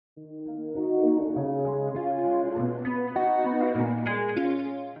What's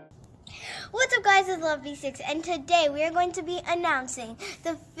up, guys? It's Love V6, and today we are going to be announcing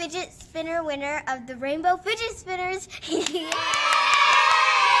the fidget spinner winner of the Rainbow Fidget Spinners.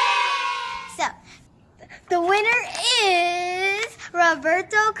 So, the winner is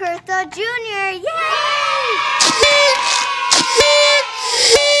Roberto Curto Jr. Yay!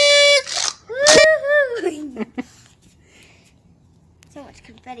 Woohoo! So much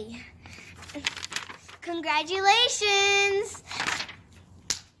confetti. Congratulations!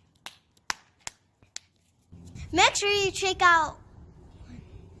 Make sure you check out 1,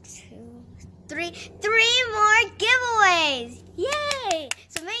 2, 3 more giveaways. Yay!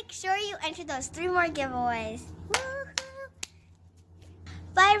 So make sure you enter those 3 more giveaways. Woohoo!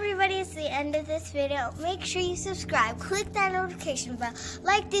 Bye, everybody. It's the end of this video. Make sure you subscribe, click that notification bell,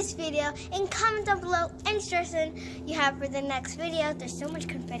 like this video, and comment down below any suggestion you have for the next video. There's so much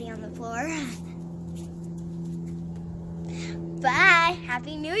confetti on the floor. Bye.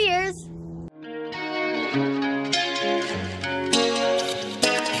 Happy New Year's.